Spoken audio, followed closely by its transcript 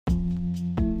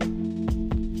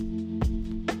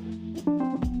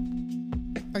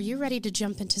Are you ready to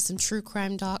jump into some true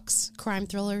crime docs, crime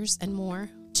thrillers, and more?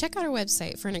 Check out our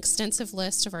website for an extensive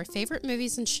list of our favorite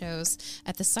movies and shows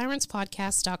at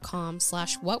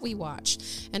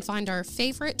thesirenspodcast.com/whatwewatch and find our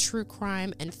favorite true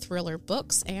crime and thriller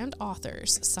books and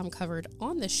authors, some covered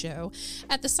on the show,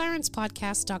 at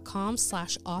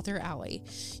thesirenspodcast.com/author alley.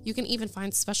 You can even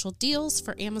find special deals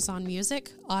for Amazon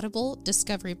Music, Audible,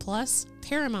 Discovery Plus,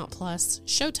 Paramount Plus,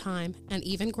 Showtime, and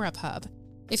even Grubhub.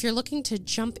 If you're looking to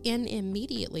jump in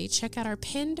immediately, check out our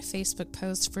pinned Facebook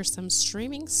post for some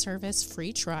streaming service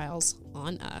free trials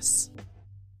on us.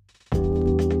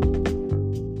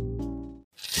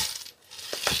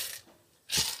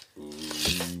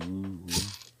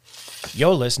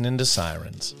 You're listening to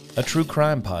Sirens, a true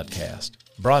crime podcast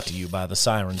brought to you by the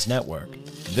Sirens Network.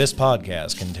 This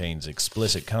podcast contains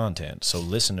explicit content, so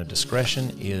listener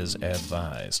discretion is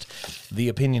advised. The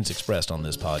opinions expressed on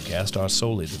this podcast are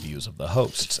solely the views of the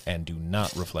hosts and do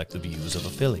not reflect the views of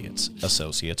affiliates,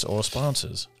 associates, or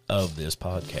sponsors of this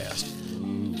podcast.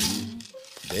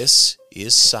 This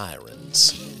is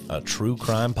Sirens, a true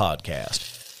crime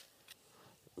podcast.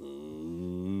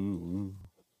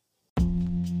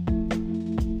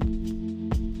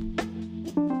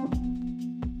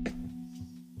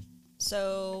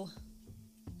 So,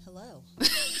 hello.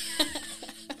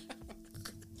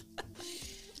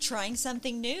 Trying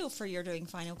something new for You're Doing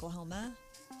Fine, Oklahoma,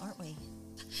 aren't we?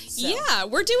 So, yeah,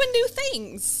 we're doing new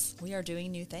things. we are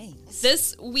doing new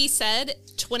things. We said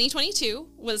 2022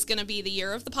 was going to be the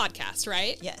year of the podcast,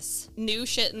 right? Yes. New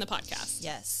shit in the podcast.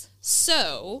 Yes.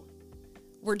 So,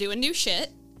 we're doing new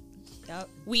shit. Yep.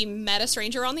 We met a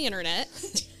stranger on the internet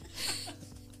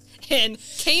and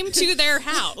came to their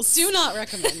house. Do not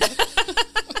recommend.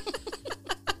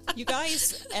 You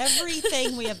guys,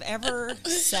 everything we have ever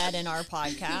said in our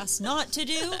podcast not to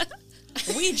do,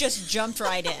 we just jumped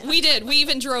right in. We did. We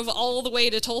even drove all the way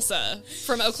to Tulsa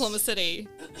from Oklahoma City.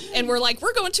 And we're like,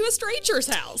 we're going to a stranger's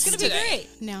house. It's going to be great.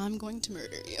 Now I'm going to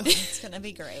murder you. It's going to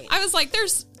be great. I was like,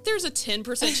 there's a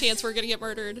 10% chance we're going to get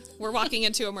murdered. We're walking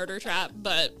into a murder trap,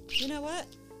 but You know what?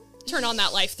 turn on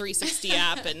that Life 360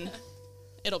 app and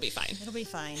it'll be fine. It'll be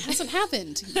fine. Hasn't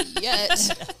happened yet.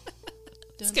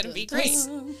 It's going to be great.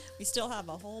 We still have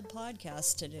a whole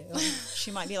podcast to do.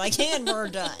 She might be like, and we're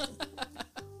done.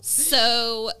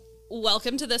 So,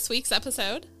 welcome to this week's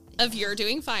episode of You're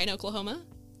Doing Fine, Oklahoma.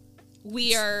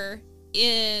 We are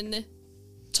in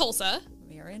Tulsa.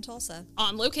 We are in Tulsa.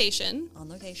 On location. On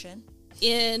location.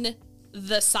 In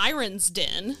the Sirens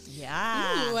Den.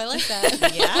 Yeah. Ooh, I like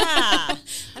that. Yeah.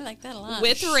 I like that a lot.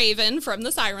 With Raven from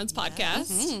the Sirens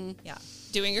podcast. Mm-hmm. Yeah.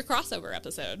 Doing a crossover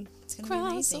episode. It's going to be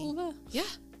amazing. Crossover. Yeah.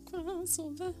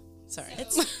 Crossover. Sorry.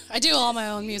 It's- I do all my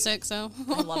own music, so.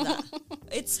 I love that.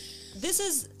 This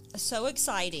is so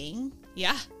exciting,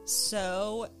 Yeah.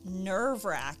 so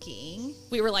nerve-wracking.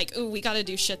 We were like, ooh, we got to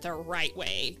do shit the right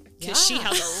way. Because she Yeah.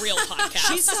 has a real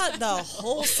podcast. She's got the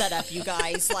whole setup, you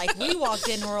guys. Like, we walked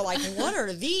in and we're like, what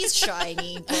are these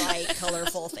shiny, bright,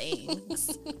 colorful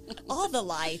things? All the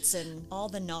lights and all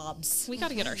the knobs. We got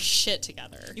to get our shit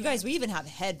together. You guys, we even have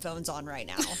headphones on right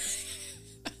now.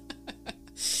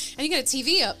 And you got a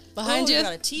TV up behind you. We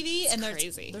got a TV, and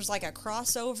crazy. there's like a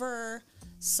crossover,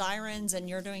 Sirens, and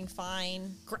You're Doing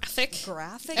Fine Graphic.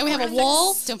 graphic. And we have a graphics.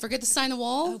 wall. Don't forget to sign the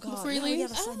wall Oh, God. before you Yeah, we leave.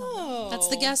 gotta sign the wall. Oh. That's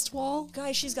the guest wall.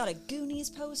 Guys, she's got a Goonies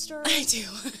poster. I do.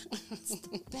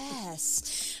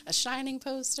 Best. A Shining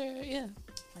poster. Yeah.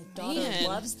 My daughter Man.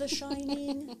 loves The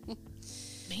Shining.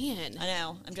 Man. I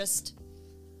know. I'm just,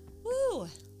 woo.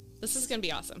 This is going to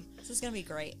be awesome. This is going to be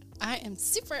great. I am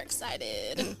super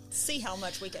excited. See how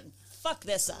much we can fuck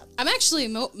this up. I'm actually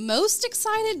most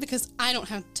excited because I don't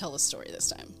have to tell the story this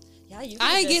time. Yeah, you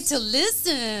I can get just- to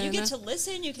listen. You get to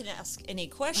listen. You can ask any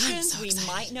questions. so We excited.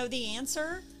 might know the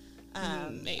answer.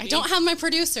 Maybe. I don't have my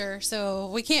producer, so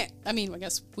we can't. I mean, I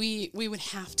guess we would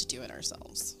have to do it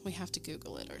ourselves. We have to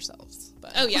Google it ourselves.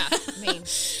 But Oh, yeah. I mean,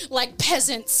 like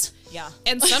peasants. yeah.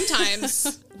 And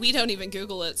sometimes we don't even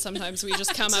Google it. Sometimes we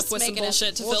just come up Just with some make it up.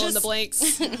 bullshit to We'll fill in the just-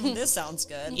 blanks. This sounds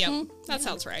good. Yep. That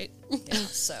sounds right. Yeah,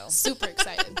 so. Super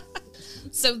excited.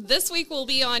 So this week we'll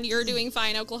be on You're Doing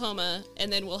Fine, Oklahoma. And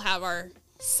then we'll have our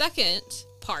second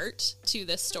part to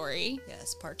this story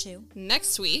Yes, part 2.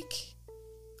 next week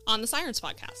on the Sirens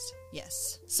podcast.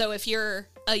 Yes. So if you're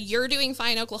a You're Doing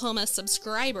Fine, Oklahoma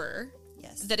subscriber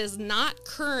Yes. that is not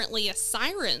currently a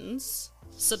Sirens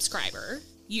subscriber,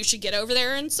 you should get over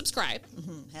there and subscribe.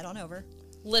 Head on over.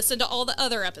 Listen to all the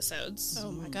other episodes.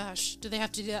 Oh my gosh. Do they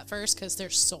have to do that first? Because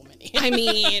there's so many. I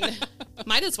mean,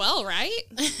 might as well, right?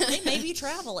 They may be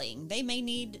traveling. They may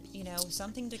need,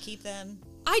 something to keep them.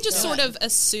 I just Go sort ahead. of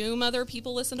assume other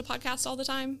people listen to podcasts all the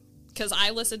time because I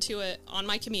listen to it on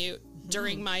my commute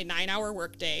during my 9-hour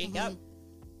workday. Yep.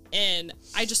 And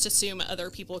I just assume other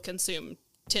people consume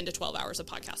 10 to 12 hours of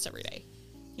podcast every day.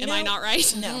 Am know, I not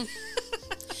right? No.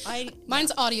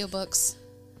 Mine's audiobooks.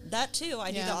 That too.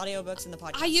 I do the audiobooks and the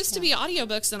podcast. I used to be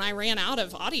audiobooks and I ran out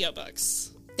of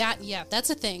audiobooks. That's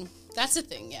a thing. That's a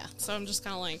thing, yeah. So I'm just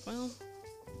kind of like, well,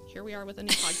 here we are with a new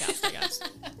podcast, I guess.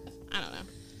 I don't know.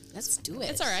 Let's do it.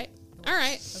 It's all right. All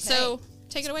right. So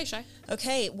take it away, Shy.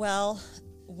 Okay, well,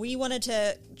 we wanted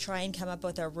to try and come up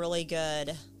with a really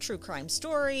good true crime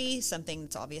story, something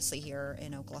that's obviously here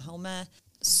in Oklahoma.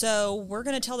 So we're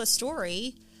going to tell the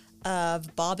story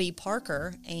of Bobby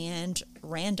Parker and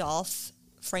Randolph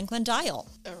Franklin Dial.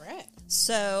 All right.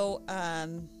 So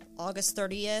August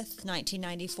 30th,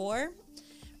 1994,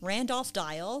 Randolph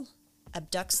Dial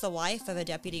abducts the wife of a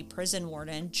deputy prison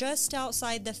warden just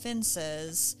outside the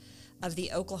fences of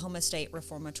the Oklahoma State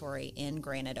Reformatory in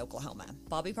Granite, Oklahoma.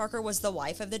 Bobby Parker was the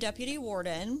wife of the deputy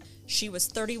warden. She was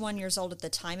 31 years old at the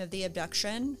time of the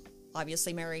abduction,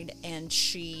 obviously married, and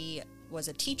she was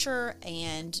a teacher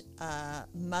and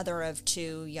mother of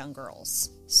 2 young girls.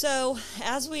 So,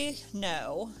 as we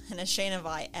know, and as Shane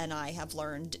and I have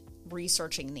learned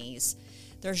researching these,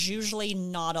 there's usually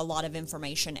not a lot of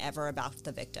information ever about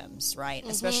the victims, right?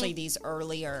 Mm-hmm. Especially these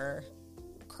earlier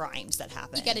crimes that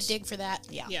happened. You got to dig for that.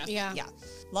 Yeah.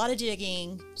 A lot of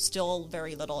digging, still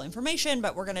very little information,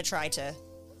 but we're going to try to,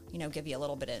 give you a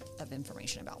little bit of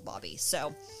information about Bobby.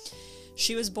 So,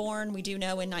 she was born, we do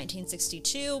know, in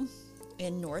 1962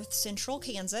 in north central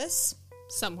Kansas.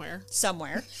 Somewhere.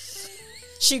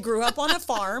 She grew up on a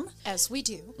farm. As we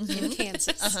do in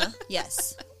Kansas.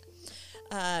 Yes.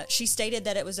 She stated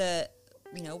that it was a,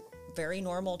 very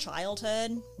normal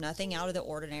childhood, nothing out of the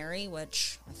ordinary,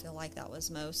 which I feel like that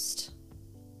was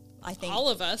all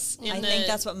of us. I think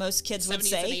that's what most kids would 70s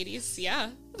say. and 80s, yeah.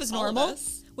 It was all normal. Of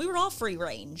us, we were all free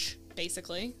range.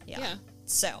 basically. Yeah.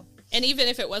 So. And even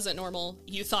if it wasn't normal,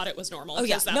 you thought it was normal. Oh,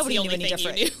 yeah. That's Nobody the only knew any thing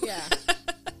different. you knew. Yeah.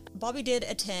 Bobby did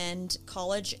attend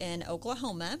college in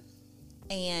Oklahoma,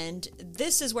 and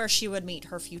this is where she would meet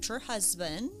her future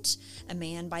husband, a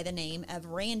man by the name of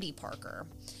Randy Parker.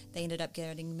 They ended up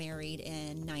getting married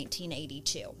in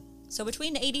 1982. So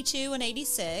between 82 and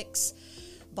 86,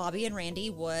 Bobby and Randy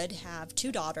would have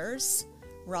 2 daughters,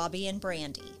 Robbie and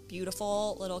Brandy.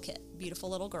 Beautiful little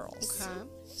girls. Okay.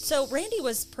 So Randy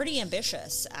was pretty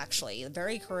ambitious, actually. A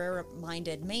very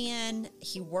career-minded man.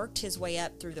 He worked his way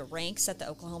up through the ranks at the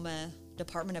Oklahoma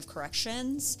Department of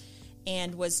Corrections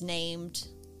and was named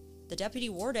the deputy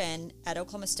warden at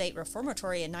Oklahoma State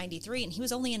Reformatory in 93, and he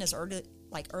was only in his early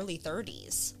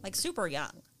 30s, super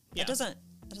young. Yeah. That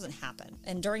doesn't happen.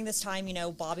 And during this time,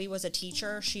 Bobby was a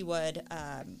teacher. She would,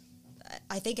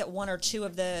 I think at 1 or 2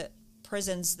 of the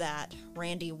prisons that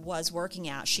Randy was working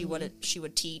at, she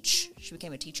would teach. She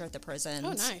became a teacher at the prisons.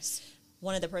 Oh, nice.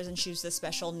 One of the prisons, she was the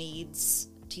special needs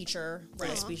teacher for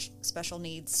the special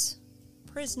needs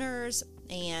prisoners,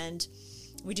 and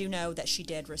we do know that she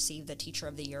did receive the Teacher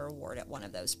of the Year award at one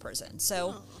of those prisons.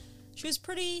 So she was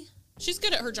pretty... She's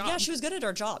good at her job. Yeah, she was good at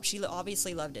her job. She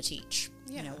obviously loved to teach,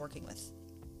 Yeah. working with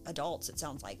adults, it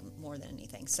sounds like, more than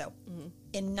anything. So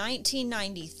in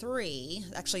 1993,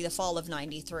 actually the fall of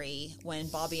 93, when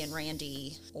Bobby and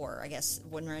Randy, or I guess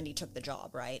when Randy took the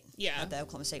job, right? Yeah. At the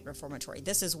Oklahoma State Reformatory.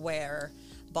 This is where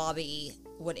Bobby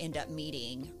would end up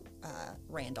meeting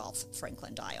Randolph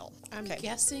Franklin Dial. I'm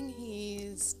guessing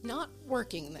he's not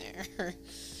working there.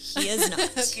 He is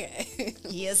not. Okay.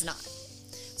 He is not.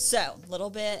 So, a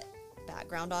little bit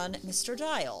background on Mr.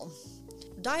 Dial.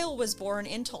 Dial was born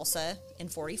in Tulsa in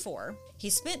 1944.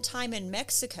 He spent time in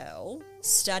Mexico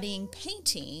studying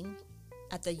painting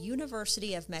at the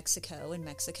University of Mexico in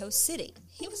Mexico City.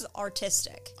 He was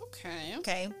artistic.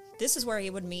 Okay. This is where he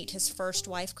would meet his first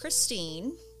wife,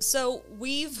 Christine. So when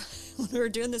we were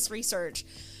doing this research,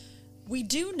 we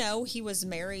do know he was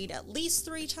married at least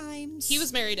 3 times. He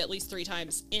was married at least 3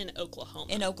 times in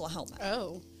Oklahoma.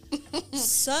 Oh.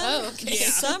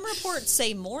 Some reports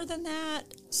say more than that.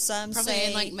 Some Probably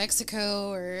say in Mexico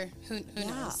or who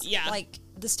knows. Yeah.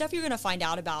 The stuff you're going to find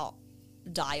out about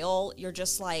Dial, you're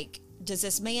just like, does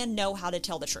this man know how to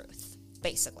tell the truth?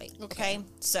 Basically. Okay?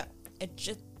 So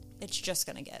it's just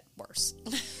going to get worse.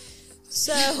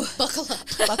 So Buckle up.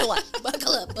 buckle up.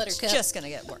 Buckle up, buttercup. It's just going to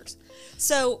get worse.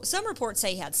 So some reports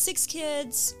say he had 6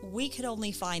 kids. We could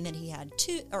only find that he had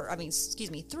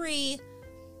 3.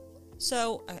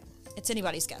 So it's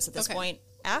anybody's guess at this point.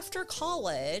 After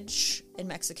college in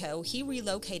Mexico, he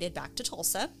relocated back to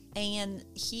Tulsa, and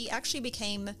he actually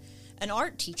became an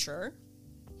art teacher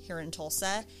here in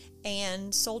Tulsa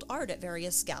and sold art at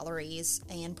various galleries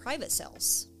and private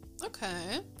sales.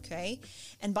 Okay.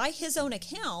 And by his own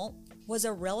account, was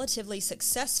a relatively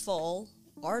successful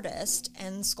artist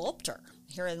and sculptor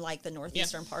here in like the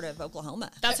northeastern part of Oklahoma.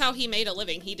 That's how he made a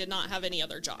living. He did not have any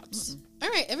other jobs. All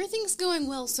right, everything's going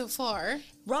well so far.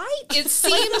 Right? It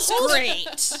seems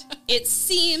great. It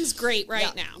seems great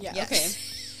right now. Yeah, Yes.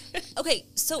 okay. Okay,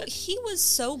 so he was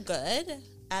so good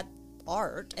at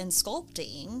art and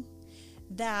sculpting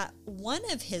that one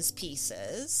of his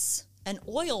pieces, an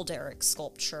oil derrick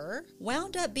sculpture,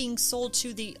 wound up being sold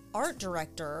to the art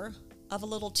director of a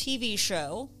little TV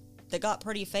show that got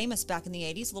pretty famous back in the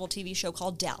 80s, a little TV show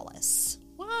called Dallas.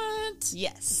 What?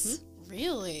 Yes.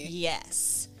 Really?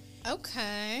 Yes.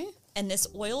 Okay. And this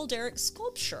oil derrick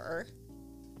sculpture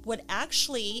would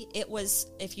actually, it was,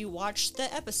 if you watch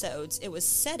the episodes, it was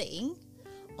setting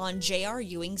on J.R.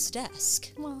 Ewing's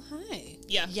desk. Well, hi.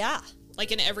 Yeah. Yeah.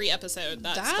 Like in every episode,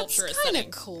 that That's sculpture is kind setting.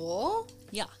 of cool.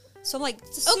 Yeah. So I'm like,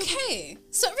 this is Okay.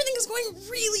 So everything is going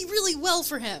really, really well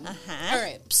for him. Uh-huh. All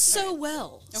right. So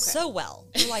well. so well.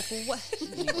 You're like, what?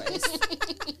 Anyways.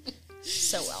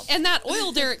 So well. And that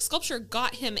oil derrick sculpture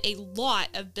got him a lot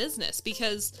of business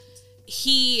because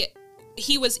he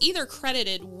was either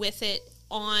credited with it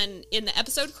in the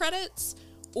episode credits,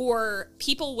 or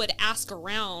people would ask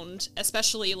around,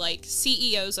 especially like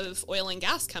CEOs of oil and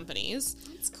gas companies,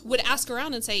 would ask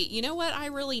around and say, you know what I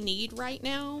really need right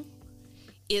now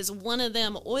is one of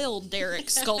them oil derrick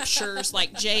sculptures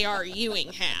like J.R.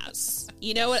 Ewing has.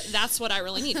 You know what? That's what I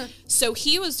really need. So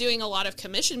he was doing a lot of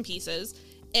commission pieces,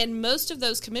 and most of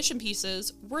those commission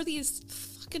pieces were these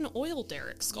fucking oil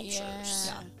derrick sculptures.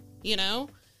 Yeah. You know?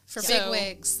 For So- big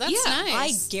wigs. That's Yeah, I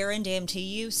nice. guarantee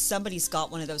you somebody's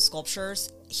got one of those sculptures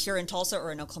here in Tulsa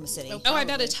or in Oklahoma City. Oh, I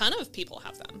bet a ton of people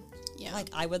have them. Yeah. Like,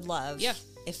 I would love Yeah.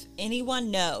 if anyone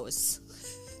knows.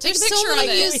 Take a There's so picture of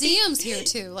many it. museums here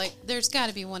too. Like, there's got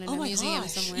to be one in Oh a my museum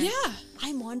gosh. somewhere. Yeah.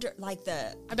 I'm wondering, like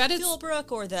the I bet it's-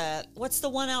 Philbrook or what's the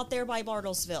one out there by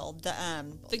Bartlesville?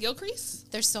 The Gilcrease?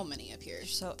 There's so many up here.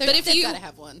 So- They're- But if they've you- got to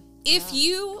have one. If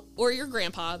you or your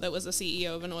grandpa, that was a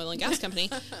CEO of an oil and gas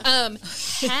company,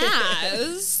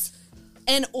 has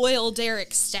an oil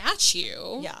derrick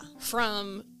statue Yeah.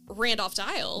 from Randolph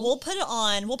Dial, we'll put it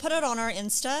on. We'll put it on our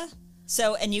Insta.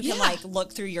 So, and you can Yeah. like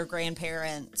look through your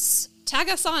grandparents. tag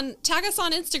us on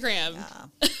Instagram.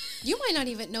 You might not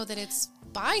even know that it's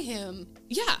by him.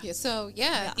 Yeah. Yeah, so,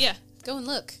 yeah. Yeah. Go and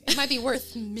look. It might be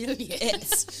worth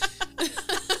millions.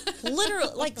 It's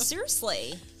literally like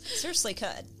seriously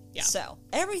could. Yeah. So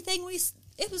everything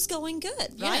it was going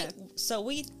good, Yeah. right? So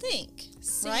we think,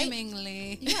 right?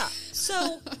 Seemingly. Yeah.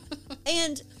 So,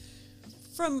 and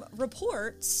from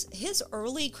reports, his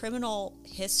early criminal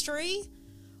history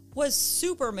was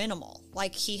super minimal.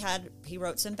 Like he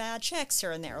wrote some bad checks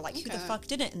here and there. Like who the Okay. fuck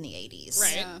didn't in the 80s?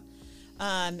 Right.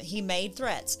 Yeah. He made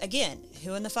threats. Again,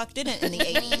 who in the fuck didn't in the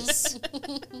 80s?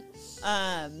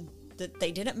 That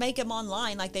they didn't make him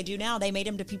online like they do now. They made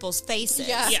him to people's faces.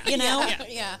 Yeah. Yeah. You know? Yeah.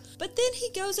 Yeah. But then he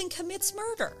goes and commits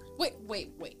murder. Wait.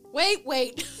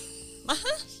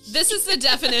 Uh-huh. This is the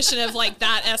definition of like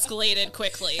that escalated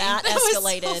quickly. That was so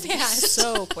escalated fast.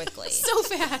 so quickly. So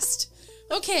fast.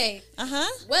 Okay. Uh-huh.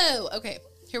 Whoa. Okay.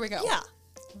 Here we go. Yeah.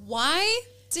 Why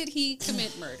did he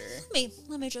commit murder?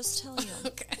 Let me just tell you.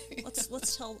 Okay.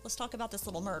 Let's talk about this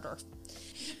little murder.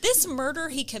 This murder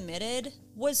he committed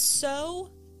was so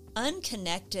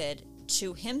unconnected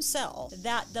to himself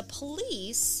that the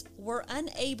police were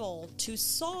unable to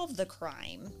solve the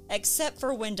crime except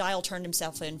for when Dial turned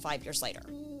himself in 5 years later.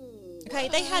 Okay,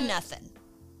 they had nothing.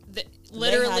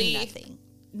 Literally They had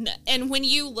nothing. And when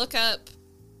you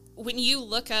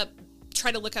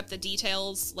try to look up the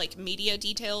details, like media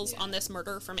details on this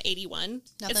murder from 81,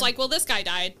 Nothing. it's like, well, this guy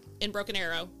died in Broken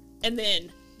Arrow, and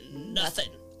then nothing.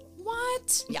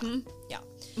 What? Yeah. Yeah.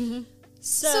 Mm-hmm.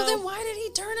 So then why did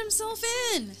he turn himself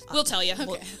in? We'll tell you.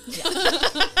 Okay.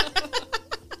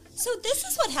 So this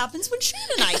is what happens when Sharon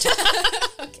and I talk.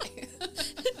 Okay.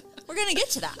 We're going to get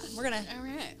to that. We're going to All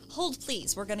right. hold,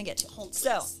 please. We're going to get to hold.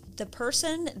 So the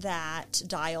person that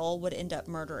Dial would end up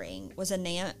murdering was a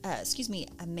man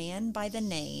by the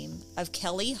name of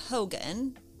Kelly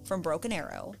Hogan from Broken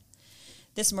Arrow.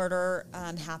 This murder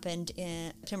happened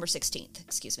in September 16th,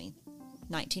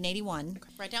 1981.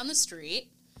 Right down the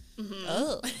street.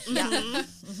 Oh, yeah.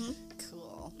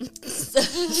 Cool. You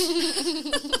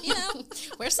know,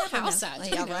 Where's the house at?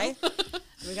 yeah, right?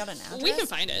 We got an address? We can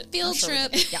find it. Field Sure we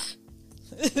trip. can. Yeah.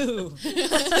 Ooh,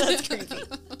 that's creepy.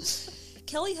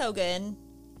 Kelly Hogan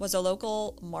was a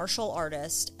local martial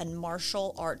artist and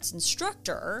martial arts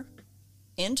instructor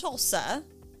in Tulsa,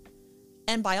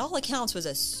 and by all accounts was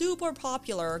a super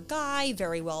popular guy,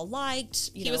 very well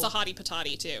liked. He was a hottie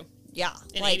patati too. yeah,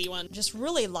 in like, 81. Just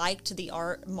really liked the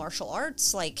martial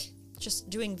arts, like just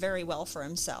doing very well for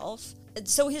himself. And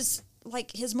so his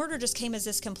murder just came as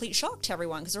this complete shock to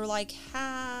everyone because they were like,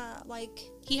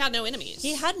 he had no enemies.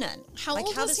 he had none. How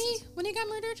old was he when he got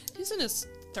murdered? He's in his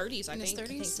 30s, I In his think.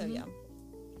 30s? I think so, yeah.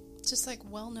 Just like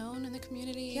well known in the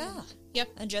community. Yeah. Yep.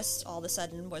 And just all of a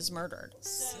sudden was murdered.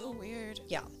 So weird.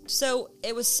 Yeah. So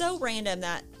it was so random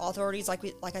that authorities, like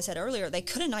I said earlier, they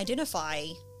couldn't identify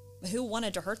who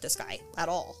wanted to hurt this guy at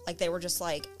all. Like they were just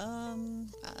like,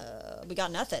 we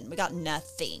got nothing. We got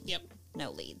nothing. Yep.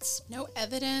 No leads. No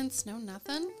evidence, no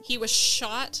nothing. He was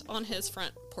shot on his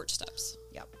front porch steps.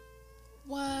 Yep.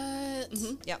 What?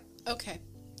 Yep. Okay.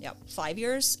 Yep. 5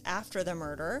 years after the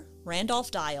murder,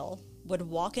 Randolph Dial would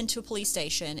walk into a police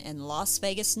station in Las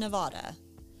Vegas, Nevada,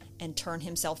 and turn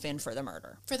himself in for the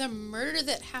murder. For the murder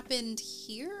that happened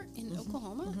here in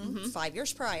Oklahoma? 5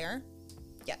 years prior.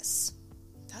 Yes.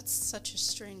 That's such a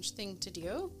strange thing to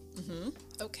do.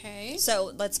 Okay.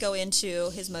 So let's go into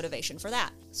his motivation for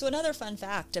that. So another fun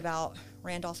fact about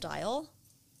Randolph Dial,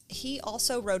 he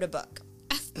also wrote a book.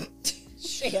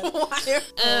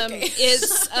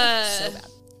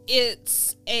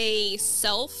 It's a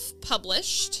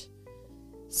self-published,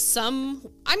 I'm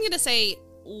going to say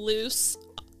loose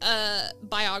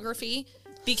biography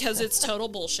because it's total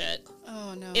bullshit.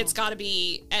 Oh, no. It's got to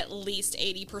be at least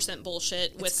 80%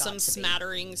 bullshit with some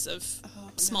smatterings of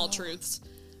small truths.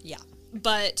 Yeah.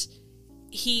 But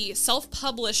he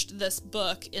self-published this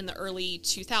book in the early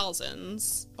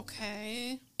 2000s.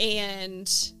 Okay. And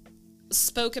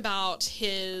spoke about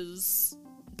his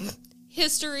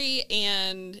history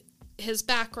and his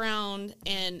background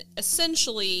and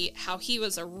essentially how he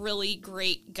was a really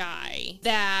great guy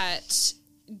that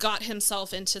got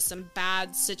himself into some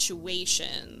bad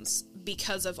situations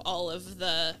because of all of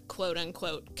the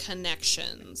quote-unquote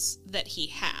connections that he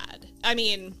had. I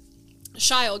mean,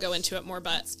 Shia will go into it more,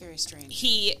 but it's very strange.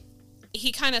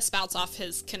 He kind of spouts off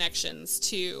his connections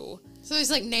to... So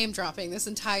he's like name dropping this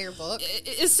entire book?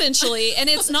 Essentially. And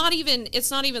it's not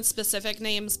even specific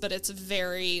names, but it's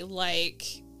very like,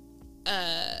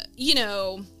 I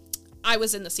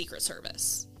was in the Secret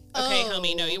Service. Okay,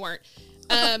 homie, no, you weren't.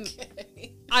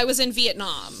 Okay. I was in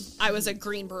Vietnam. I was a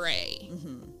Green Beret.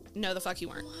 No, the fuck you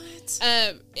weren't. What?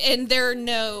 And there are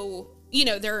no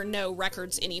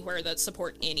records anywhere that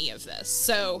support any of this.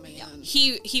 So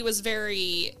he was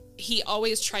he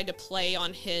always tried to play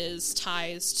on his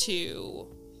ties to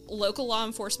local law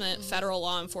enforcement, federal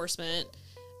law enforcement,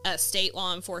 state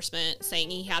law enforcement, saying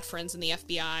he had friends in the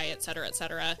FBI, et cetera, et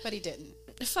cetera. But he didn't.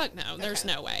 Fuck no. There's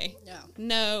no way. Yeah.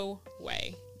 No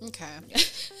way. Okay.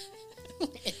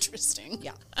 Interesting.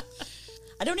 Yeah.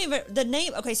 I don't even, the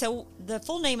name, okay, so the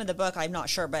full name of the book, I'm not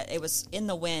sure, but it was In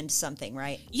the Wind something,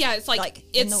 right? Yeah, it's like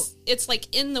it's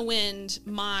like In the Wind,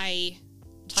 my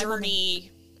journey.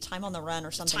 Time on the Run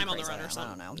or something. Time on the crazy. Run or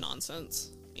something. I don't know.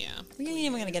 Nonsense. Yeah. We ain't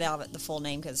even going to get out of it the full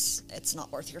name because it's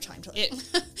not worth your time to It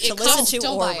listen to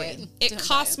don't or buy read. It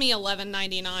cost me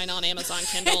 $11.99 on Amazon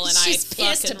Kindle, and I She's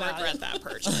pissed fucking about regret it. that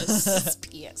purchase. He's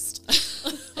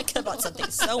pissed. I could have bought something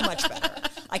so much better.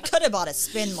 I could have bought a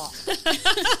spin mop.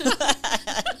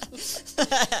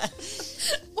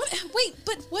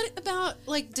 What about,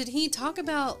 like, did he talk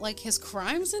about, like, his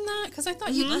crimes in that? Because I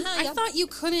thought yeah. thought you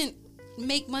couldn't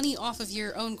make money off of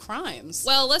your own crimes.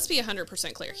 Well, let's be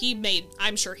 100% clear.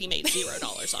 I'm sure he made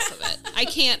 $0 off of it. I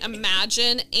can't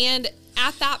imagine. And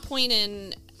at that point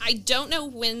I don't know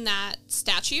when that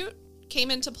statute came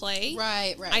into play.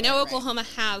 Right. I know Oklahoma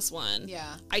has one.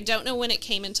 Yeah. I don't know when it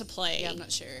came into play. Yeah, I'm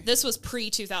not sure. This was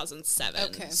pre-2007.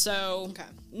 Okay. So,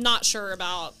 not sure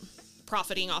about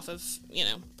profiting off of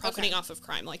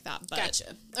crime like that. But,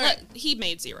 Gotcha. But All right. he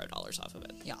made $0 off of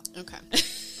it. Yeah. Okay.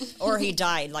 Or he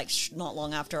died like not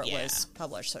long after it Yeah. was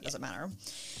published, so it doesn't matter.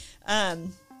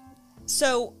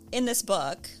 So in this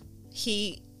book,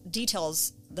 he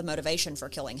details the motivation for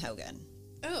killing Hogan.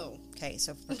 Oh. Okay,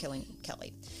 so for killing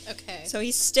Kelly. Okay. So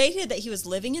he stated that he was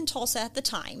living in Tulsa at the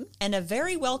time, and a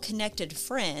very well-connected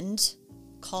friend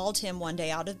called him one day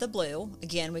out of the blue.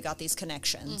 Again, we got these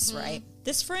connections, right?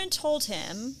 This friend told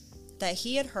him that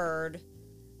he had heard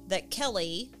that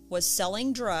Kelly was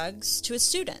selling drugs to his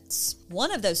students.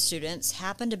 One of those students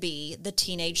happened to be the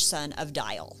teenage son of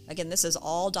Dial. Again, this is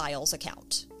all Dial's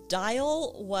account.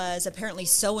 Dial was apparently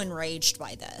so enraged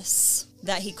by this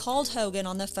that he called Hogan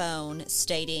on the phone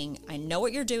stating, "I know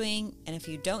what you're doing, and if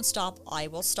you don't stop, I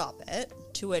will stop it."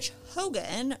 To which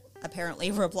Hogan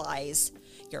apparently replies,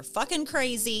 "You're fucking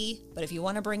crazy, but if you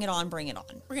want to bring it on, bring it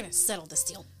on." We're gonna settle this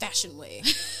the old-fashioned way.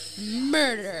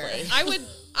 Murder.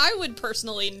 I would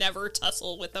personally never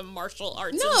tussle with a martial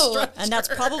arts No. instructor. And that's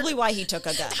probably why he took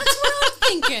a gun. That's what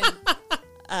I'm thinking.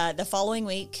 The following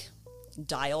week,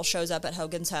 Dial shows up at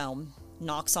Hogan's home,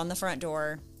 knocks on the front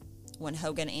door. When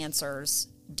Hogan answers,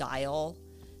 Dial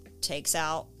takes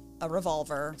out a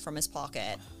revolver from his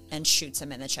pocket and shoots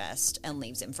him in the chest and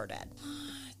leaves him for dead.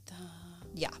 What the?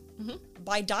 Yeah.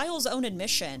 By Dial's own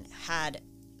admission, had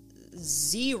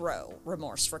zero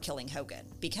remorse for killing Hogan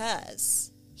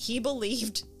because he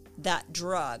believed that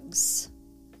drugs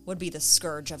would be the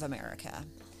scourge of America.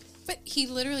 But he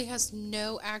literally has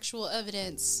no actual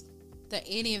evidence that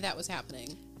any of that was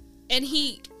happening. And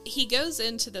he goes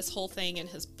into this whole thing in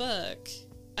his book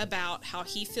about how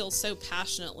he feels so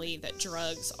passionately that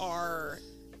drugs are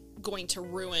going to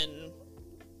ruin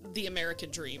the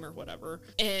American dream or whatever,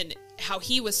 and how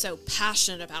he was so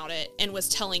passionate about it and was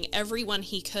telling everyone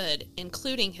he could,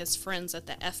 including his friends at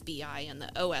the FBI and the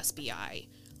OSBI,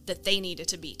 that they needed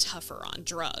to be tougher on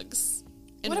drugs.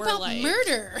 And what about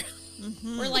murder?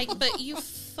 We're like, but you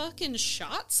fucking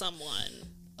shot someone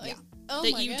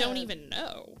that you don't even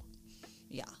know.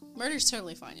 Yeah. Murder's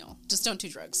totally fine, y'all. Just don't do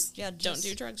drugs. Yeah, Don't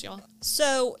do drugs, y'all.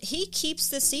 So he keeps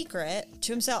the secret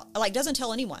to himself, like doesn't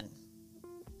tell anyone.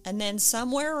 And then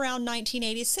somewhere around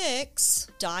 1986,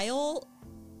 Dial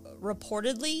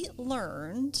reportedly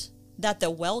learned that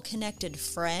the well-connected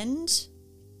friend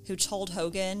who told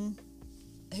him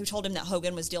that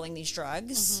Hogan was dealing these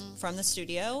drugs from the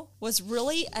studio was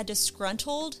really a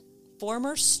disgruntled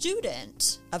former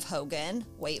student of Hogan,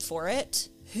 wait for it,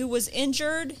 who was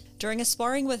injured during a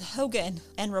sparring with Hogan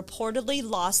and reportedly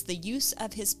lost the use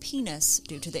of his penis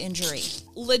due to the injury.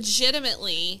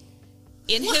 Legitimately,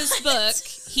 in his book,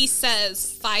 he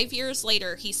says 5 years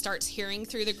later, he starts hearing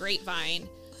through the grapevine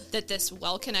that this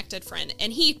well-connected friend,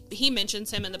 and he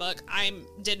mentions him in the book. I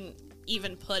didn't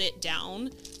even put it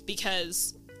down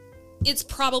because it's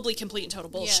probably complete and total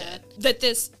bullshit. Yeah. That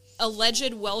this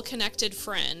alleged well-connected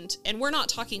friend, and we're not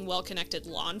talking well-connected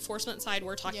law enforcement side,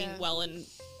 we're talking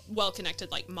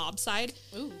well-connected like mob side.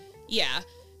 Ooh. Yeah,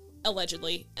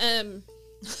 allegedly. That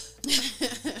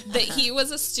he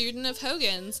was a student of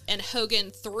Hogan's, and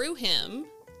Hogan threw him,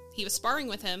 he was sparring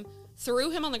with him, threw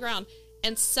him on the ground,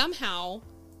 and somehow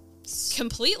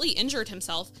completely injured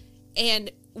himself,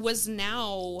 and was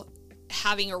now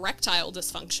having erectile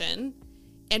dysfunction,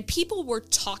 and people were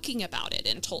talking about it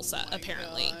in Tulsa,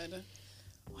 apparently. God.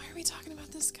 Why are we talking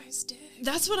about this guy's dick?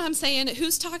 That's what I'm saying.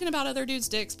 Who's talking about other dudes'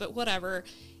 dicks, but whatever.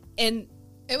 And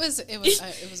It was a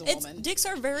woman. Dicks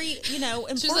are very,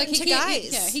 important She was like, to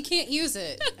guys. he can't use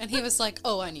it. And he was like,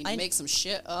 oh, I need to make some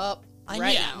shit up I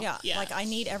right need, now. Yeah. Like, I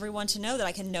need everyone to know that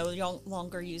I can no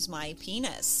longer use my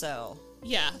penis, so...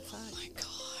 yeah. Oh my God.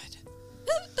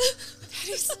 That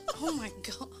is, oh my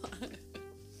God.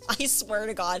 I swear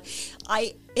to God,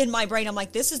 in my brain, I'm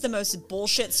like, this is the most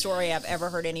bullshit story I've ever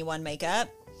heard anyone make up,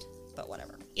 but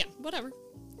whatever. Yeah, whatever.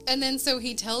 And then so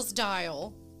he tells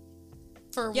Dial,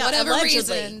 for Yeah, whatever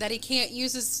allegedly. reason, that he can't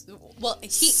use his, well, he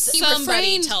Somebody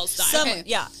refrained- tells Dial. Okay.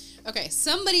 Yeah. Okay,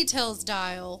 somebody tells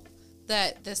Dial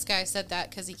that this guy said that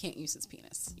because he can't use his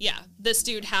penis. Yeah, this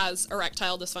dude has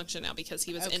erectile dysfunction now because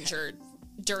he was Okay. injured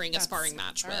during a sparring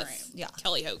match with alright. Yeah.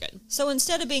 Kelly Hogan. So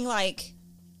instead of being like,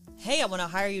 hey, I want to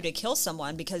hire you to kill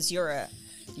someone because you're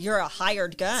a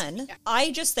hired gun,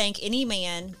 I just think any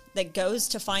man that goes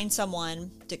to find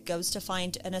someone, that goes to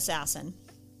find an assassin,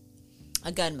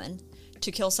 a gunman,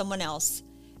 to kill someone else,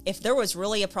 if there was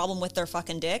really a problem with their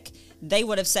fucking dick, they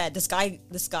would have said, this guy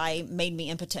made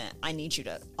me impotent. I need you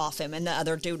to off him. And the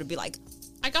other dude would be like,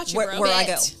 I got you, Where- bro. where I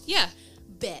go. Yeah,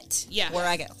 Bet. yeah. where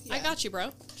I go. I got you, bro.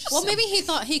 Well, maybe he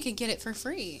thought he could get it for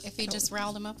free if he just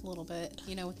riled him up a little bit,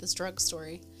 with this drug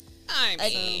story. I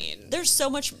mean, There's so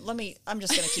much. I'm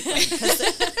just going to keep going. 'Cause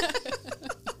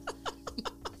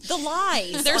the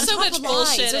lies. There's on so top much of lies.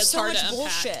 bullshit, There's it's so hard much to unpack.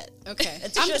 bullshit. Okay.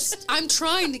 It's I'm just- I'm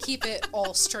trying to keep it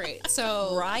all straight.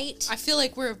 So Right? I feel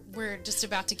like we're just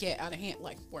about to get out of hand.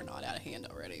 Like, we're not out of hand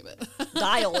already, but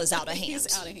Dial is out of hand.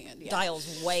 he's out of hand. Yeah.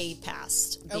 Dial's way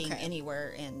past being Okay. anywhere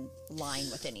in line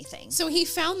with anything. So he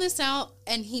found this out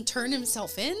and he turned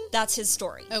himself in. That's his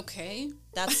story. Okay.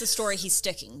 That's the story he's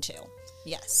sticking to.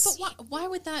 Yes. But why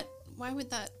would that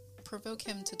provoke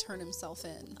him to turn himself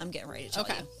in? I'm getting ready to tell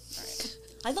Okay. you. All right.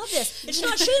 I love this. It's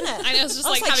not Shanna. I know it's just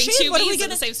I was like having Shan, two what are we bees in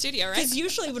gonna- the same studio, right? Because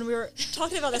usually when we were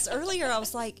talking about this earlier, I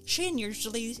was like, Shan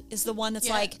usually is the one that's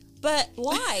Yeah. like, but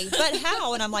why? But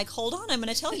how? And I'm like, hold on, I'm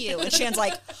going to tell you. And Shan's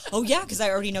like, oh yeah, because I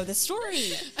already know this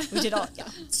story. We did all, yeah.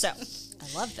 So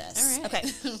I love this. All right.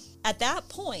 Okay. At that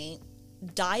point,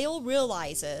 Dial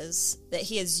realizes that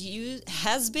he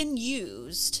has been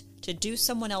used to do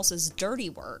someone else's dirty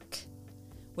work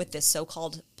with this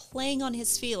so-called playing on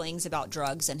his feelings about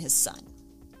drugs and his son.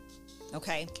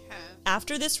 Okay.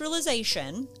 After this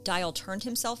realization, Dial turned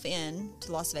himself in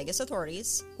to Las Vegas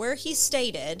authorities, where he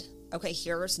stated, okay,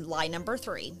 here's lie number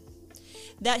 3,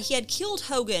 that he had killed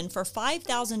Hogan for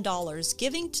 $5,000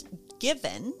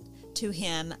 given to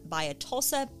him by a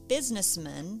Tulsa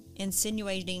businessman,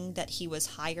 insinuating that he was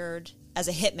hired as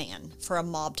a hitman for a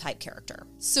mob-type character.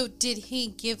 So did he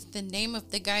give the name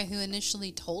of the guy who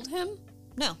initially told him?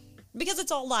 No, because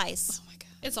it's all lies. Oh my God.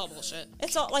 It's all bullshit.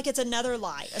 It's all like it's another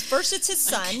lie. At first, it's his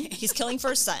son. Okay. He's killing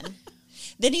for his son.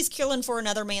 Then he's killing for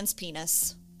another man's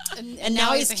penis. And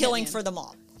now he's killing for the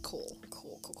mob. Cool.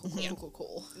 Yeah.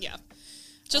 Cool. Yeah.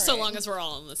 Just All so long as we're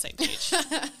all on the same page.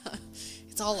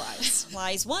 It's all lies.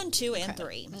 Lies 1, 2, and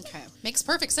 3. Okay. Makes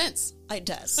perfect sense. It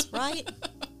does, right?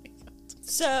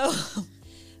 So,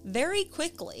 very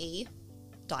quickly,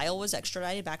 Dial was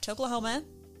extradited back to Oklahoma,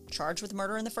 charged with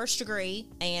murder in the first degree,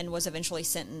 and was eventually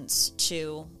sentenced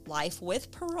to life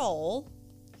with parole,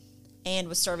 and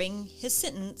was serving his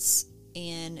sentence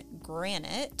in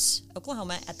Granite,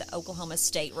 Oklahoma, at the Oklahoma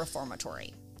State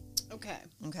Reformatory.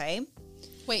 Okay?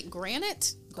 Wait,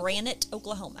 Granite? Granite,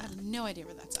 Oklahoma. No idea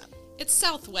where that's at. It's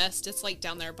southwest. It's like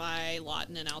down there by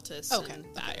Lawton and Altus and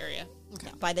that area. Okay.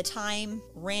 By the time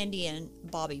Randy and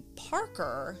Bobby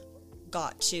Parker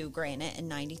got to Granite in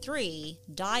 93,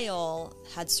 Dial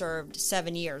had served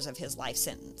 7 years of his life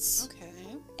sentence. Okay.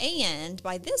 And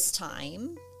by this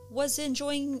time, was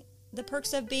enjoying the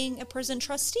perks of being a prison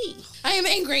trustee. I am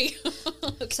angry.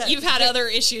 So, You've had other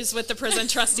issues with the prison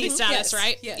trustee status, Yes,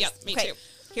 right? yes. Yep, me okay, too.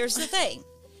 here's the thing.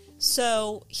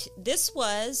 So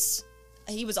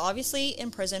he was obviously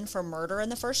in prison for murder in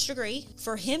the first degree.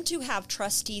 For him to have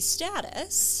trustee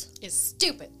status Is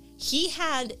stupid. he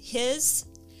had his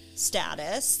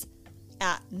status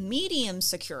at medium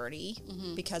security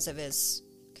because of his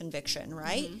conviction,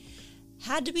 right?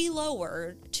 Had to be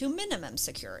lowered to minimum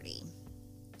security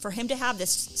for him to have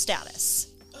this status.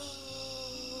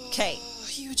 Okay.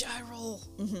 Huge eye roll.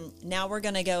 Now we're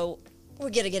going to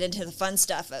get into the fun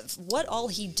stuff of what all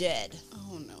he did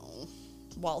Oh no.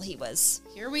 while he was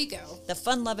Here we go. the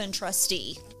fun-loving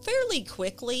trustee. Fairly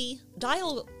quickly,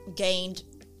 Dial gained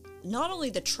not only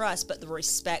the trust, but the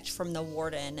respect from the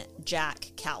warden,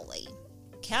 Jack Cowley.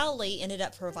 Cowley ended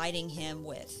up providing him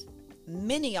with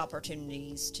many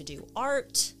opportunities to do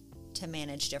art, to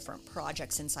manage different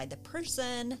projects inside the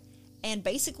prison, and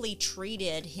basically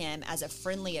treated him as a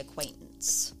friendly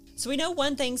acquaintance. So we know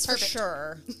one thing's for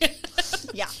sure.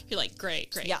 Yeah. You're like,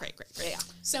 great. Yeah. Yeah.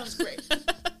 Sounds great.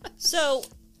 So,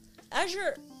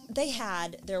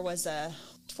 there was a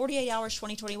 48 Hours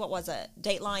 2020, what was it?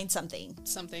 Dateline something.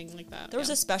 Something like that. There was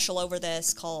a special over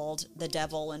this called The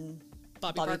Devil and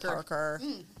Bobby Parker.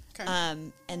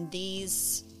 Okay. And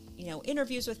these,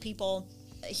 interviews with people,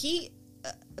 he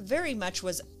very much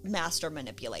was master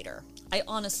manipulator. I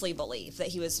honestly believe that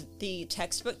he was the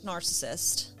textbook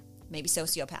narcissist, maybe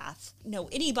sociopath.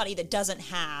 Anybody that doesn't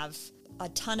have a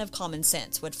ton of common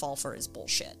sense would fall for his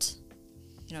bullshit.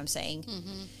 You know what I'm saying?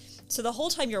 Mm-hmm. So the whole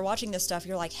time you're watching this stuff,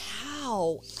 you're like,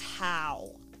 how?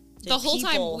 The whole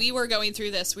time we were going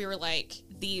through this, we were like,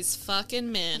 these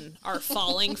fucking men are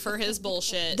falling for his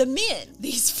bullshit. The men.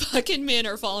 These fucking men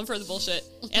are falling for the bullshit.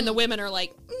 And the women are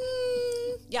like,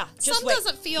 yeah, just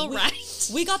doesn't feel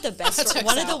right. We got the best.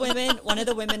 One of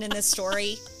the women in this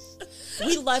story,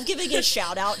 we love giving a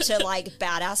shout out to like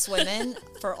badass women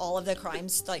for all of the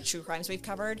crimes, like true crimes we've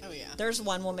covered. Oh, yeah. There's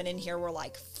one woman in here we're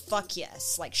like, fuck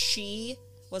yes. Like she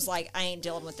was like, I ain't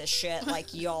dealing with this shit.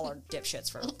 Like y'all are dipshits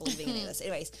for believing any of this.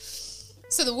 Anyways.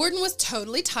 So the warden was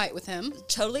totally tight with him.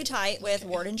 Totally tight with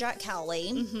Warden Jack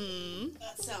Cowley. Mm-hmm.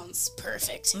 That sounds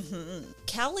perfect. Mm-hmm.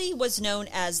 Cowley was known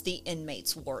as the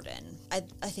inmates warden. I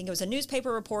think it was a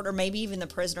newspaper reporter, maybe even the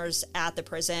prisoners at the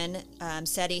prison,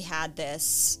 said he had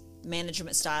this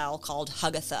management style called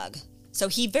hug a thug. So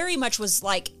he very much was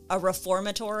like a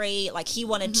reformatory, like he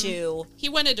wanted to... He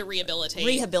wanted to rehabilitate.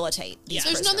 These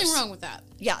There's prisoners. nothing wrong with that.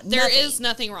 Yeah, There is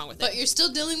nothing wrong with it. But you're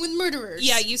still dealing with murderers.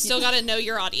 Yeah, you still got to know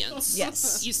your audience.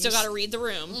 Yes. You still got to read the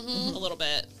room a little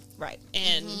bit. Right.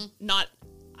 And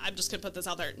I'm just going to put this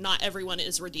out there, not everyone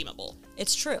is redeemable.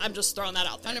 It's true. I'm just throwing that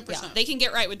out there. 100%. Yeah. They can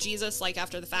get right with Jesus, like,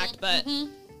 after the fact, but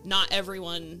not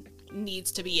everyone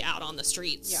needs to be out on the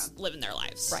streets living their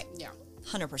lives. Right. Yeah.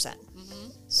 100%.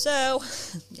 So,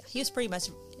 yeah, he was pretty much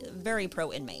very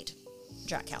pro-inmate,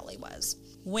 Jack Cowley was.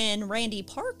 When Randy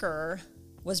Parker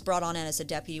was brought on as a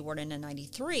deputy warden in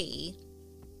 93,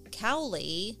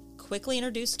 Cowley quickly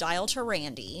introduced Dial to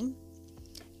Randy,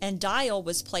 and Dial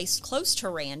was placed close to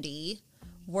Randy,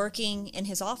 working in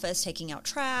his office, taking out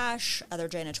trash, other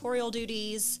janitorial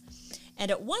duties, and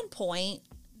at one point,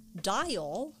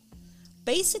 Dial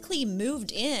basically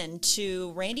moved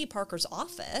into Randy Parker's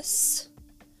office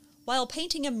while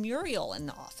painting a mural in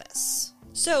the office.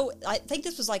 So I think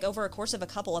this was like over a course of a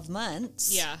couple of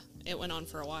months. Yeah, it went on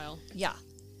for a while. Yeah.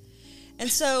 And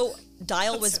so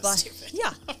Dial was so stupid.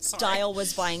 Yeah. I'm sorry. Dial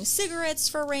was buying cigarettes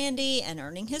for Randy and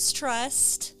earning his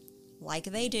trust, like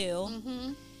they do.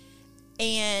 Mm-hmm.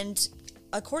 And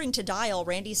according to Dial,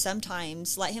 Randy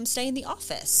sometimes let him stay in the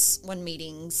office when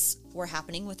meetings were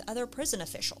happening with other prison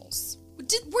officials.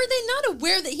 Were they not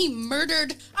aware that he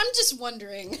murdered? I'm just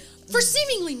wondering. For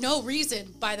seemingly no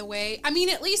reason, by the way. I mean,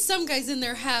 at least some guys in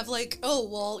there have like, oh,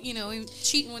 well, you know, I'm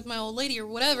cheating with my old lady or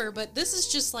whatever. But this is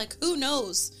just like, who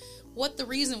knows what the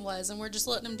reason was, and we're just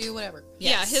letting him do whatever.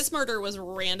 Yes. Yeah, his murder was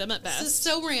random at best. This is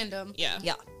so random. Yeah.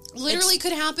 Yeah. Literally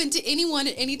could happen to anyone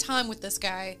at any time with this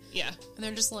guy. Yeah. And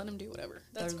they're just letting him do whatever.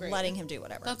 That's They're great. letting him do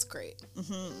whatever. That's great.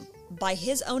 By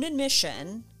his own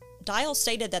admission, Dial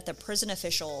stated that the prison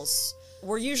officials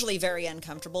were usually very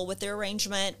uncomfortable with their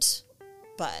arrangement,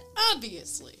 but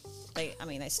Obviously. they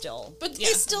still... But Yeah.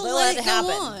 they still They let let it it go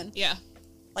happen. on. Yeah.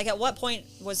 Like, at what point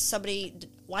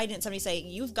why didn't somebody say,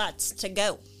 you've got to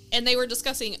go? And they were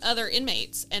discussing other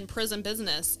inmates and prison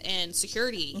business and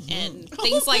security and Oh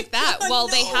things like that God, while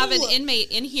they have an no.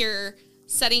 inmate in here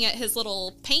sitting at his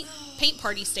little paint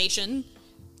party station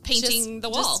painting the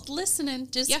wall. Just listening.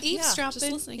 Just Yeah. eavesdropping.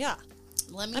 Just listening. Yeah.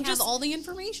 Let me I'm have just- all the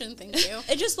information. Thank you.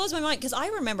 It just blows my mind, because I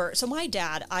remember, so my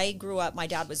dad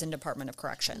was in Department of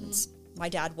Corrections. My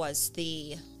dad was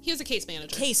the He was a case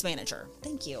manager. case manager.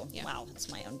 Thank you. Yeah. Wow, it's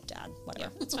my own dad. Yeah,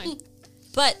 Whatever. it's fine.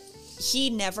 But he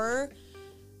never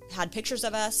had pictures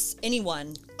of us,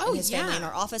 anyone Oh, in his family yeah. in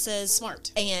our offices.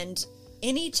 Smart. And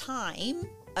anytime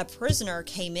a prisoner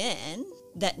came in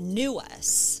that knew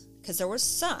us, because there was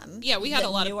some Yeah, we had that a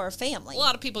lot knew of our family. A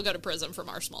lot of people go to prison from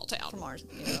our small town. From ours,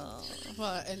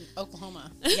 Well, in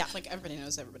Oklahoma. Yeah. Like everybody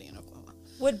knows everybody in Oklahoma.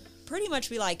 would pretty much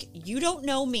be like, you don't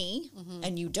know me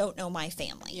and you don't know my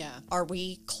family. Yeah. Are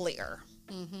we clear?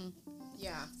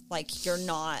 Yeah. Like,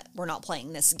 we're not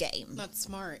playing this game. That's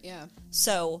smart. Yeah.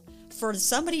 So for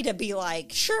somebody to be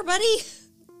like, sure, buddy,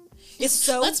 it's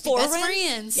so Let's be foreign. best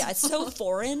friends. Yeah, it's so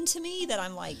foreign to me that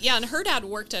I'm like, Yeah, and her dad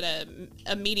worked at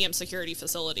a medium security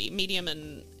facility, medium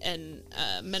and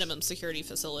minimum security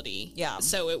facility. Yeah.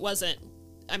 So it wasn't.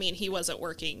 I mean, he wasn't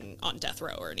working on death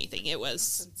row or anything. It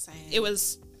was. insane. It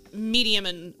was medium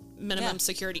and minimum Yeah.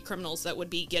 security criminals that would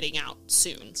be getting out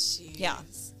soon. yeah,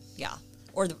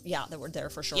 that were there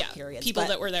for short Yeah, periods. people but,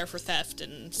 that were there for theft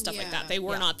and stuff like Yeah. that. They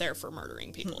were Yeah. not there for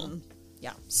murdering people.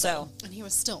 yeah. So And he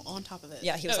was still on top of it.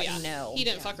 yeah, he was Oh like, yeah, no, he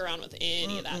didn't fuck around with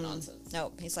any of that nonsense.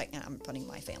 no. He's like, I'm putting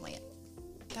my family in.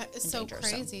 That is in so danger, so,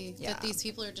 crazy yeah. that these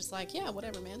people are just like, yeah,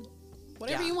 whatever, man.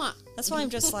 Whatever Yeah. you want. That's why I'm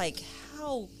just like,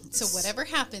 how? So whatever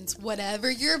happens, whatever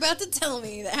you're about to tell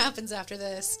me that happens after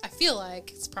this, I feel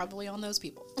like it's probably on those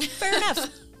people. Fair enough.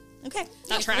 Okay.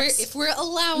 That tracks. If we're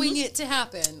allowing it to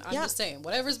happen, I'm Yeah. just saying,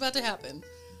 whatever's about to happen.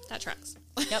 That tracks.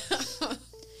 Yep.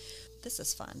 This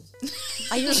is fun.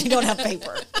 I usually don't have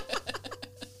paper.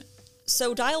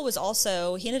 So Dial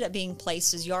he ended up being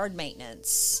placed as yard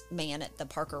maintenance man at the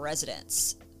Parker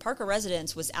residence. Parker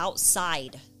residence was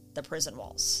outside the prison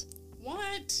walls.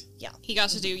 What? Yeah. He got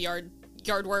to do yard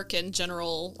work and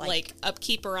general like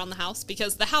upkeep around the house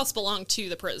because the house belonged to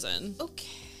the prison.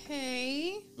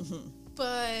 Okay.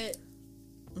 But.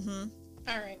 All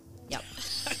right. Yep.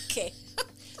 Okay.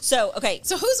 So, okay.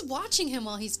 So who's watching him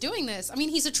while he's doing this? I mean,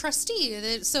 he's a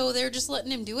trustee, so they're just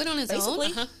letting him do it on his Basically,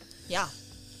 own? yeah.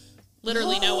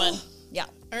 Literally no one. Yeah.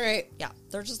 All right. Yeah.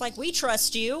 They're just like, we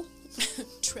trust you.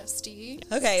 Trustee.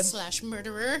 Okay. /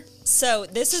 murderer. So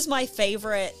this is my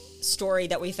favorite story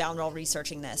that we found while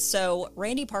researching this. So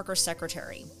Randy Parker's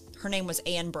secretary, her name was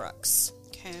Ann Brooks.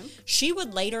 Okay. She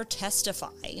would later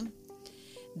testify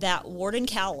that Warden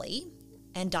Cowley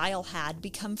and Dial had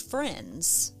become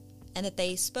friends and that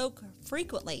they spoke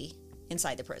frequently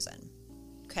inside the prison.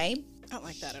 Okay? I don't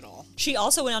like that at all. She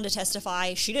also went on to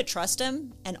testify she did trust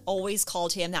him and always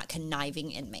called him that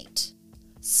conniving inmate.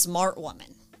 Smart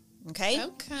woman. Okay?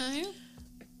 Okay.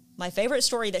 My favorite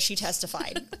story that she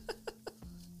testified,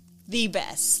 the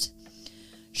best.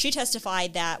 She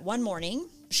testified that one morning,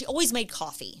 she always made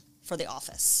coffee for the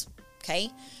office, okay?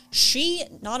 She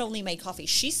not only made coffee,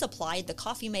 she supplied the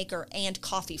coffee maker and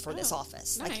coffee for this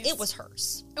office. Like, nice. it was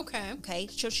hers, Okay. okay?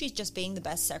 So she's just being the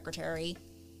best secretary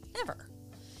ever.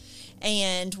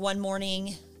 And one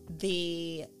morning,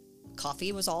 the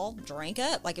coffee was all drank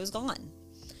up, like it was gone.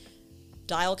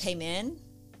 Dial came in,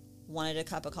 wanted a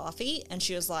cup of coffee, and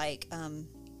she was like,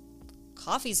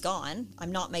 coffee's gone.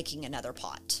 I'm not making another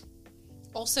pot.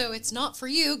 Also, it's not for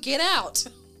you. Get out.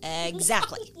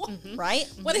 Exactly. Right?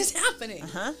 What is happening?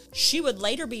 She would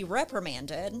later be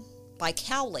reprimanded by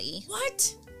Cowley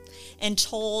What? and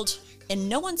told in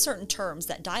no uncertain terms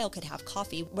that Dial could have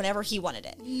coffee whenever he wanted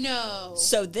it. No.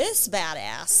 So this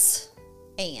badass,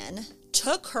 Anne,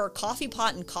 took her coffee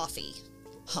pot and coffee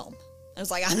home. I was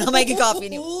like, I'm not making coffee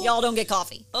anymore. Y'all don't get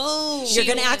coffee. Oh. You're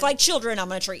going to act like children. I'm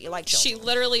going to treat you like She children.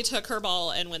 literally took her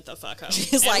ball and went the fuck home.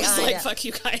 She's And like, was I like, know. fuck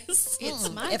you guys. It's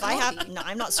my If coffee. I have, no,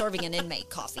 I'm not serving an inmate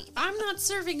coffee. I'm not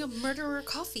serving a murderer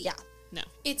coffee. Yeah. No.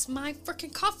 It's my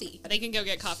freaking coffee. They can go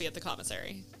get coffee at the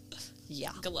commissary.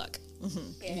 Yeah. Good luck.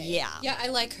 Yeah. Yeah, I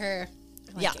like her.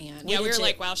 I like Yeah. Anne. Yeah, we did were too.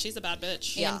 like, wow, she's a bad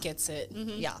bitch. Yeah. Anne gets it.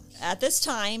 Yeah. At this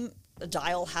time,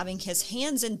 Dial having his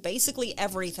hands in basically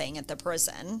everything at the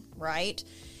prison, right?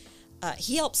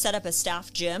 He helped set up a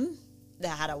staff gym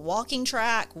that had a walking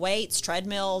track, weights,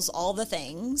 treadmills, all the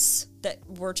things that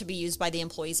were to be used by the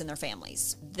employees and their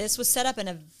families. This was set up in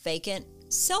a vacant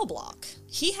cell block.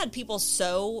 He had people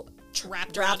so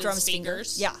Wrapped around his his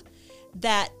fingers. Yeah.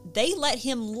 That they let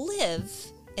him live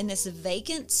in this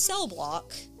vacant cell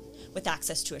block with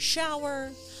access to a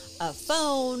shower, a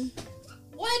phone.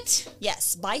 What?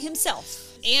 Yes, by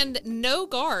himself. And no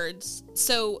guards.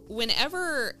 So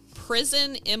whenever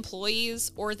prison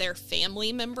employees or their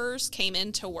family members came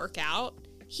in to work out,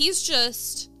 he's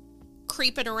just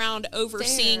creeping around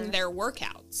overseeing their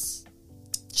workouts.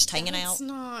 Just hanging out. That's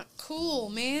not cool,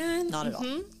 man. Not at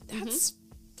all. That's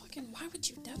fucking, why would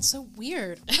you, that's so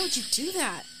weird. Why would you do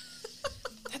that?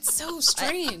 That's so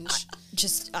strange.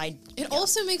 It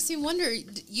Also makes me wonder,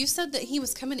 you said that he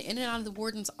was coming in and out of the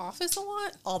warden's office a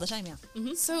lot? all the time,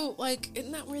 yeah. So, like,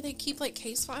 isn't that where they keep, like,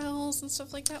 case files and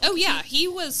stuff like that? Oh, Like, yeah. He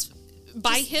was,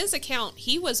 by his account,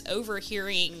 he was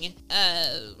overhearing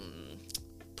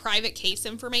private case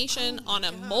information on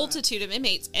a multitude of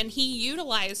inmates. And he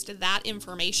utilized that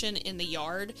information in the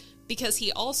yard because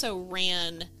he also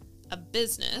ran a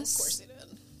business. Of course he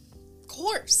did. Of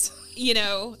course. You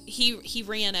know, he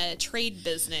ran a trade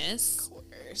business Of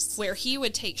course. where he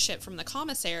would take shit from the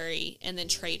commissary and then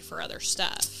trade for other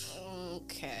stuff.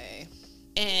 Okay.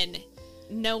 And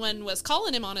no one was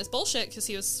calling him on his bullshit because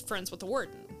he was friends with the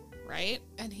warden, right?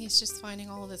 And he's just finding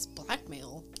all of this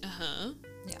blackmail Uh-huh.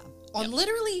 Yeah. on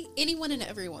literally anyone and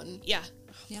everyone. Yeah.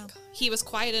 Yeah. He was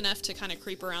quiet enough to kind of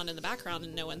creep around in the background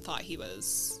and no one thought he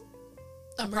was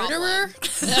A problem. murderer?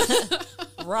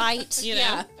 Right. You know?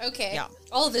 Yeah. Okay. Yeah.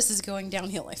 All of this is going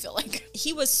downhill, I feel like.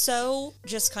 He was so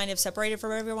just kind of separated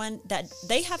from everyone that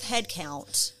they have head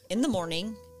count in the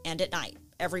morning and at night,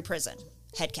 every prison.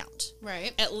 Head count.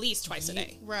 Right. At least twice a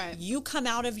day. Right. You come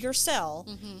out of your cell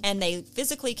and they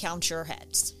physically count your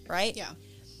heads, right? Yeah.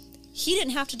 He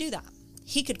didn't have to do that.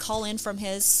 He could call in from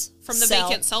his From the cell,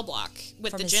 vacant cell block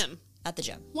with from the his- gym. At the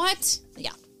gym. What?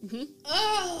 Yeah.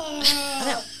 Oh. I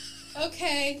know.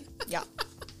 Okay. Yeah.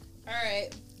 All right.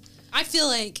 I feel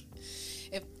like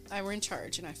if I were in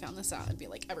charge and I found this out, I'd be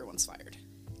like, everyone's fired.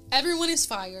 Everyone is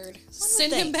fired.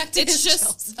 Send him think. back to It's his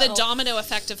just jail the cell. domino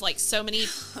effect of like so many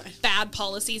bad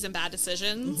policies and bad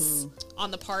decisions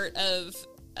on the part of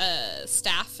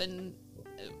staff and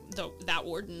that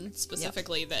warden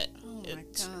specifically that my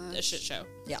it's a gosh. shit show.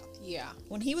 Yeah. Yeah.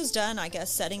 When he was done, I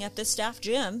guess, setting up this staff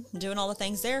gym, doing all the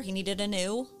things there, he needed a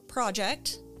new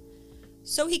project.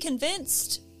 So he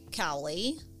convinced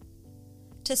Cowley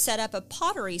to set up a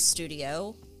pottery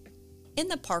studio in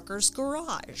the Parker's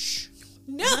garage.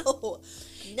 No.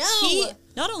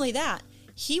 Not only that,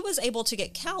 he was able to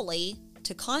get Cowley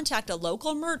to contact a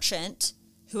local merchant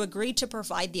who agreed to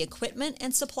provide the equipment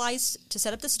and supplies to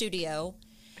set up the studio,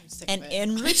 and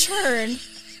in return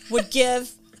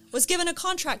was given a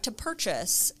contract to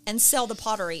purchase and sell the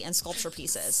pottery and sculpture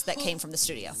pieces that came from the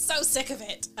studio. So sick of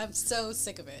it. I'm so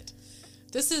sick of it.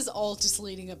 This is all just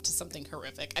leading up to something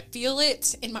horrific. I feel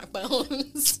it in my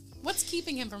bones. What's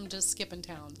keeping him from just skipping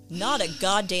town? Not a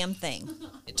goddamn thing.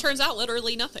 It turns out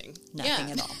literally nothing. Nothing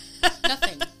Yeah. at all.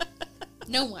 Nothing.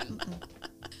 No one.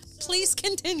 Please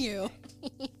continue.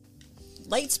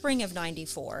 Late spring of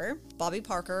 94, Bobby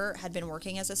Parker had been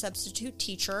working as a substitute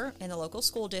teacher in the local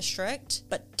school district,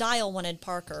 but Dial wanted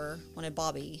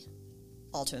Bobby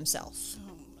all to himself.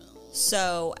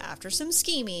 So after some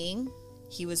scheming,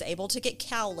 he was able to get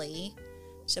Cowley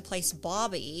to place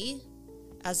Bobby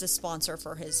as the sponsor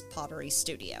for his pottery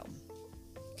studio.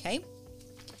 Okay?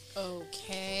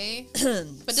 Okay.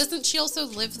 But doesn't she also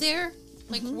live there?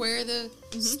 Like where the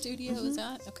studio is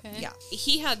at? Okay. Yeah.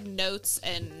 He had notes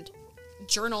and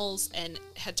journals and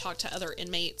had talked to other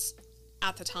inmates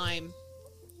at the time.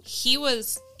 He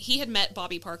had met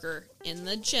Bobby Parker in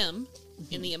the gym,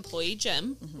 in the employee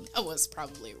gym, That was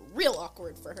probably real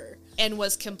awkward for her. and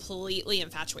was completely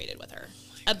infatuated with her.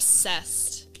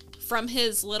 Obsessed from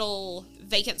his little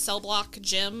vacant cell block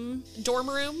gym dorm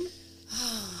room,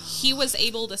 he was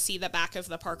able to see the back of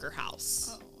the Parker house.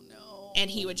 Oh, no. And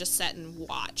he would just sit and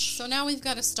watch. So now we've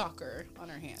got a stalker on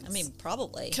our hands. I mean,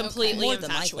 probably. Completely More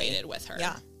than infatuated likely. with her.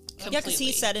 Yeah. Completely. Yeah, because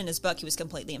he said in his book he was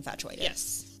completely infatuated.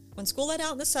 Yes. When school let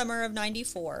out in the summer of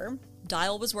 94,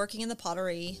 Dial was working in the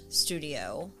pottery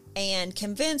studio and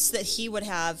convinced that he would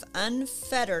have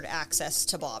unfettered access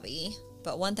to Bobby.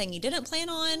 But one thing he didn't plan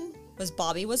on was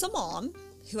Bobby was a mom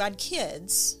who had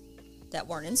kids that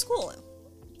weren't in school.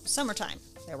 Summertime.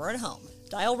 They were at home.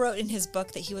 Dial wrote in his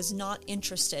book that he was not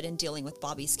interested in dealing with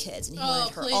Bobby's kids and he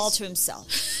wanted her all to himself.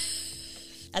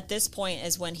 At this point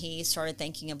is when he started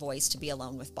thinking of ways to be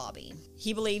alone with Bobby.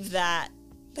 He believed that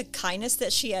the kindness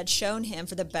that she had shown him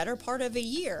for the better part of a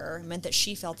year meant that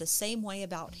she felt the same way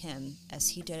about him as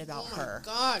he did about her.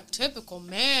 God, typical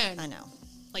man. I know.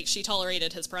 Like, she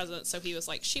tolerated his presence, so he was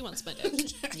like, she wants my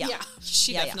dick. Yeah.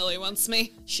 She definitely wants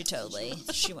me. She totally.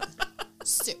 She went.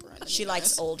 Sit right in She the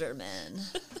likes eyes. older men.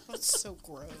 That's so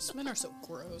gross. Men are so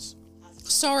gross.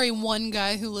 Sorry, one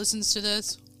guy who listens to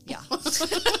this. Yeah.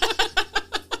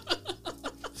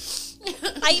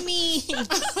 I mean,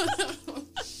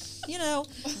 you know,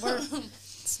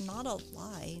 it's not a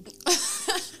lie.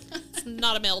 It's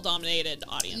not a male-dominated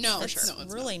audience, No, for sure. no.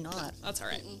 It's Really not. That's all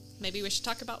right. Maybe we should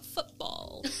talk about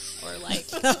football or, like,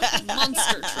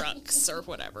 monster trucks or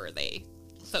whatever they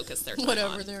focus their time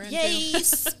Whatever on. they're into. Yay,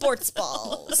 sports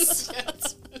balls.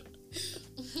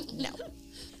 No.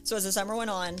 So as the summer went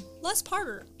on, less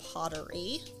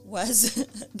pottery was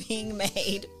being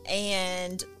made,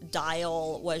 and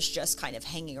Dial was just kind of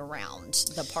hanging around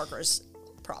the Parker's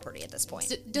property at this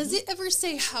point. Does it ever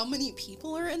say how many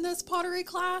people are in this pottery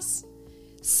class?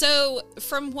 So,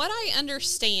 from what I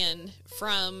understand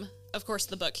from, of course,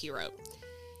 the book he wrote,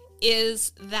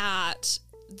 is that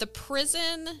the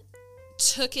prison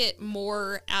took it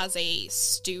more as a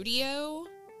studio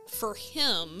for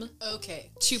him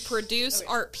Okay. to produce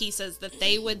art pieces that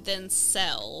they would then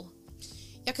sell.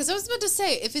 Yeah, because I was about to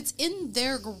say, if it's in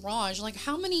their garage, like,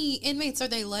 how many inmates are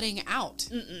they letting out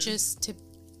just to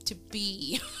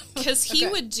be? Because he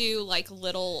Okay. would do, like,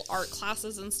 little art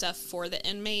classes and stuff for the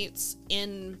inmates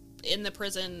in the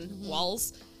prison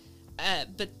walls.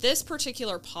 But this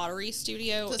particular pottery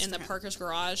studio Just in the for him. Parker's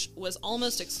garage was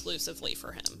almost exclusively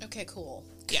for him. Okay, cool.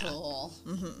 Yeah. Cool.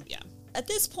 Yeah. At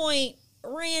this point,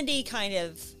 Randy kind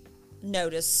of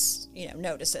notices,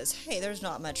 hey, there's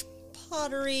not much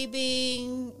pottery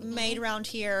being made around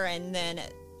here. And then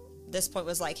at this point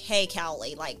was like, hey,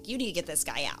 Cowley, like, you need to get this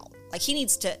guy out. Like, he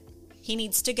needs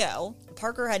to go.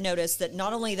 Parker had noticed that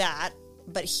not only that,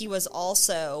 but he was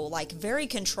also, like, very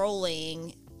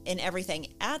controlling in everything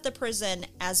at the prison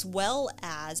as well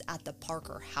as at the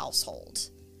Parker household.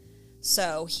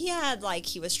 So he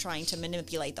was trying to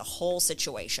manipulate the whole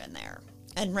situation there.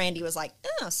 And Randy was like,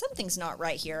 something's not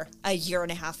right here. A year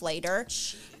and a half later,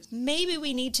 maybe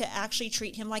we need to actually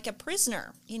treat him like a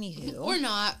prisoner. Anywho. Or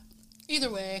not. Either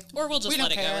way. Or we'll just We let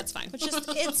don't it go. care. It's fine.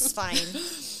 It's fine.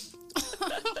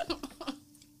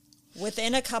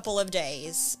 Within a couple of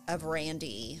days of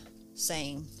Randy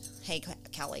saying, hey,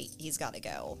 Kelly, he's got to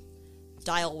go,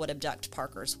 Dial would abduct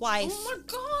Parker's wife Oh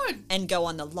my God. and go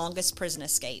on the longest prison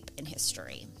escape in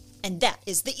history. And that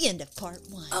is the end of part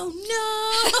 1. Oh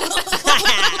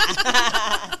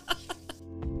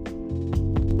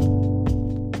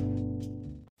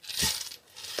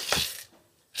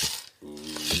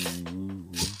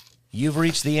You've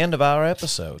reached the end of our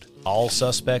episode. All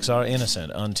suspects are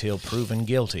innocent until proven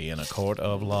guilty in a court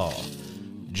of law.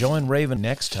 Join Raven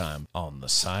next time on the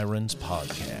Sirens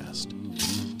Podcast.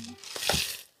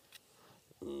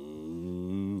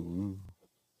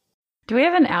 Do we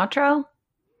have an outro?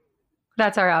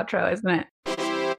 That's our outro, isn't it?